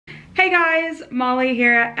Hey guys, Molly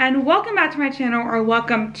here, and welcome back to my channel, or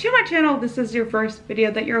welcome to my channel. This is your first video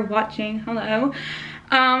that you're watching. Hello.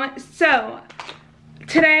 So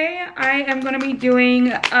today I am going to be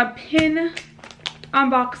doing a pin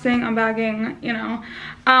unboxing, unbagging, you know.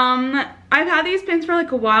 I've had these pins for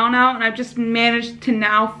like a while now, and I've just managed to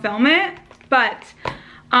now film it, but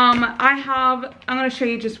I'm going to show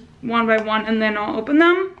you just one by one and then I'll open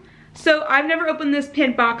them. So I've never opened this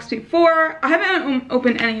pin box before. I haven't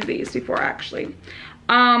opened any of these before, actually.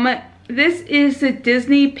 This is the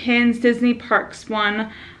Disney Pins, Disney Parks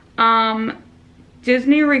one.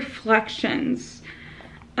 Disney Reflections.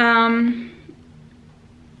 So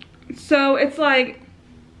it's like,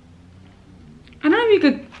 I don't know if you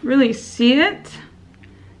could really see it.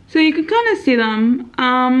 So you can kind of see them.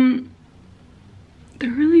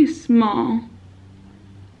 They're really small.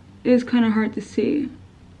 It is kind of hard to see.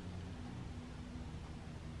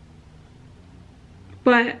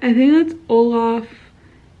 But I think that's Olaf,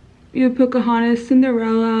 you have Pocahontas,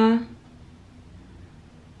 Cinderella,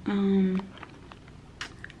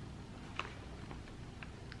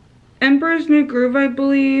 Emperor's New Groove, I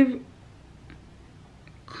believe,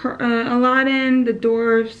 Aladdin, the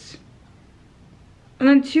Dwarfs, and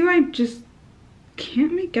then two I just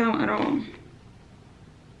can't make out at all.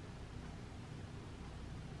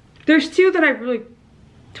 There's two that I really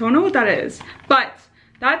don't know what that is, but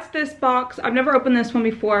that's this box. I've never opened this one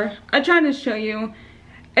before. I'm trying to show you.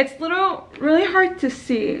 It's really hard to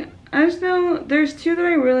see. I just know there's two that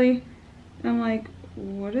I'm like,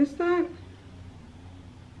 what is that?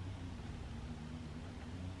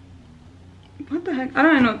 What the heck? I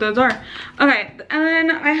don't even know what those are. Okay, and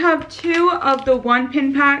then I have two of the one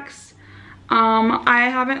pin packs. I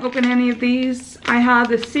haven't opened any of these. I have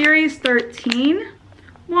the Series 13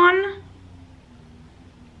 one,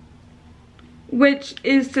 which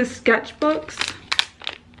is the sketchbooks.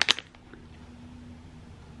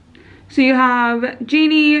 So you have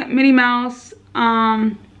Genie, Minnie Mouse,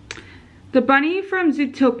 the bunny from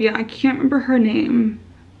Zootopia, I can't remember her name.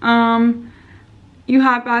 You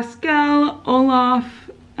have Pascal, Olaf,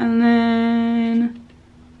 and then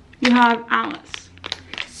you have Alice.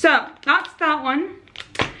 So that's that one.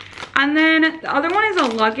 And then the other one is a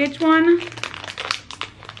luggage one.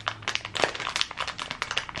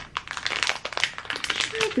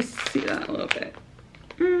 To see that a little bit.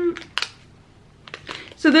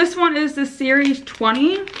 So this one is the Series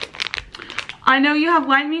 20. I know you have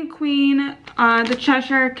Lightning Queen, the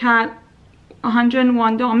Cheshire Cat,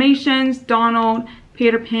 101 Dalmatians, Donald,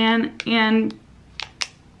 Peter Pan, and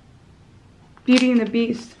Beauty and the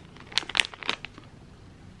Beast.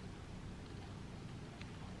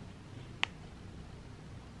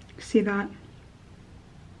 See that?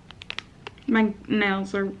 My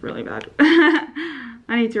nails are really bad.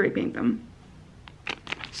 I need to repaint them.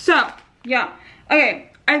 So, yeah. Okay,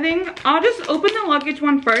 I think I'll just open the luggage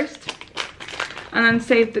one first and then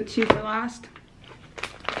save the two for last.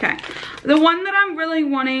 Okay. The one that I'm really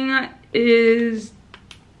wanting is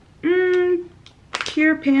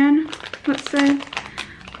Peter Pan, let's say.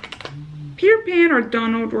 Peter Pan or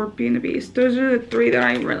Donald or Beauty and the Beast. Those are the three that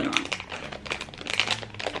I really want.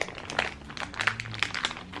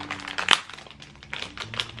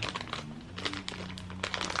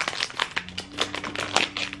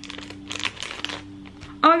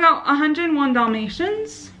 Oh, I got 101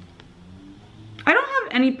 Dalmatians. I don't have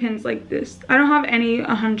any pins like this. I don't have any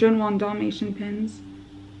 101 Dalmatian pins.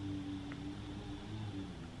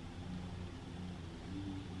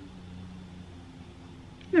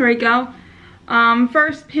 There we go.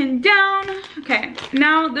 First pin down. Okay,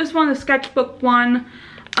 now this one, the sketchbook one.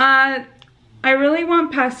 I really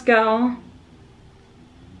want Pascal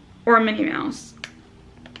or Minnie Mouse.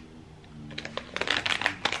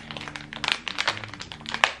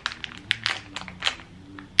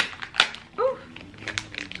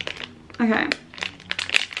 Okay,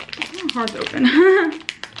 it's hard to open.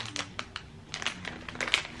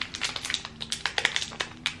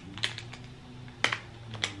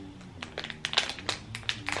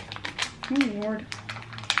 Oh Lord.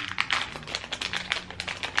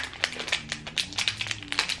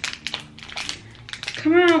 It's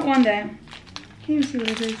coming out one day. Can't even see what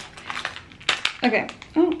it is. Okay.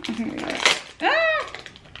 Oh, I think we got it. Ah!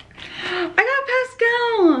 I got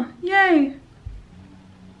Pascal! Yay!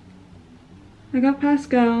 I got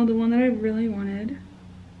Pascal, the one that I really wanted.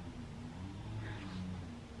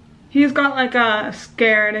 He's got like a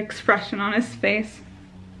scared expression on his face.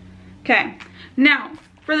 Okay, now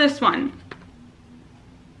for this one.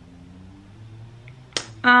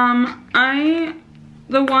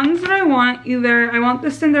 The ones that I want, either I want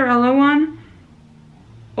the Cinderella one,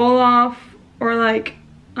 Olaf, or like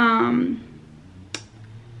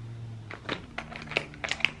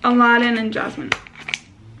Aladdin and Jasmine.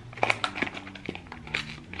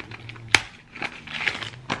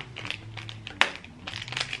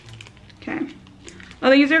 Okay. Oh,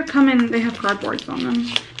 these are coming, they have cardboards on them,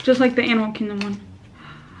 just like the Animal Kingdom one.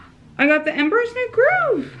 I got the Emperor's New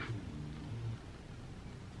Groove.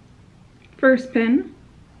 First pin.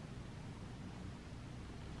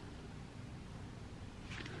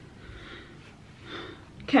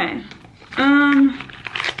 Okay.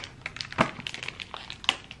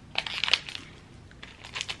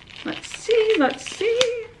 Let's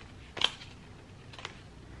see.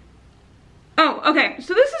 Oh, okay.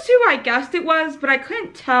 So this is who I guessed it was, but I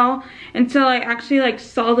couldn't tell until I actually like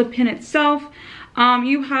saw the pin itself.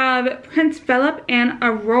 You have Prince Philip and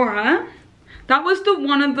Aurora. That was the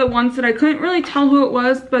one of the ones that I couldn't really tell who it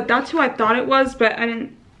was, but that's who I thought it was, but I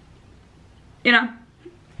didn't, you know.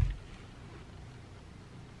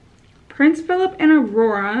 Prince Philip and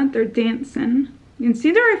Aurora, they're dancing. You can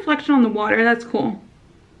see the reflection on the water, that's cool.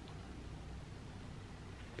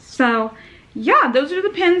 So, yeah, those are the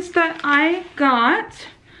pins that I got.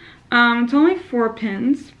 It's only 4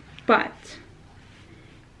 pins, but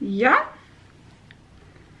yeah.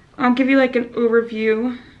 I'll give you like an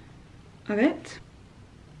overview of it.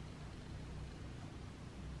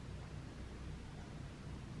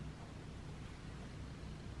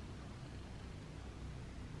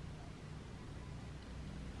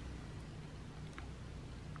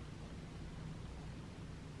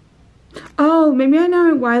 Oh, maybe I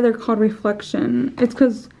know why they're called reflection. It's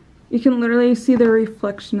because you can literally see their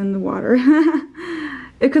reflection in the water.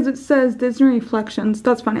 Because it says Disney Reflections.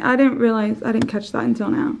 That's funny. I didn't realize, I didn't catch that until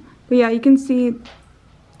now. But yeah, you can see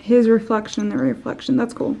his reflection, their reflection.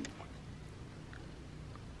 That's cool.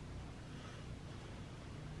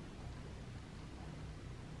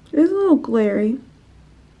 It is a little glary.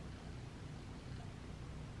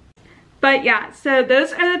 But yeah, so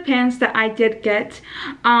those are the pins that I did get.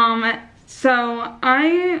 So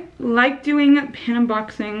I like doing pin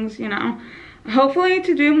unboxings, you know. Hopefully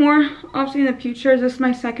to do more, obviously, in the future. This is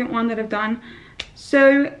my second one that I've done.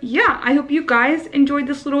 So yeah, I hope you guys enjoyed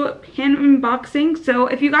this little pin unboxing. So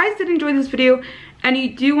if you guys did enjoy this video and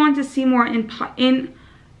you do want to see more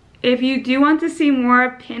if you do want to see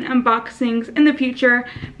more pin unboxings in the future,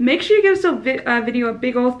 make sure you give this video a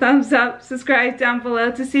big old thumbs up, subscribe down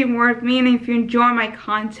below to see more of me, and if you enjoy my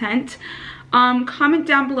content, comment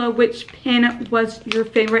down below which pin was your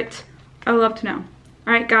favorite. I would love to know.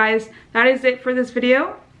 Alright guys, that is it for this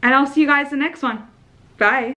video, and I'll see you guys in the next one. Bye!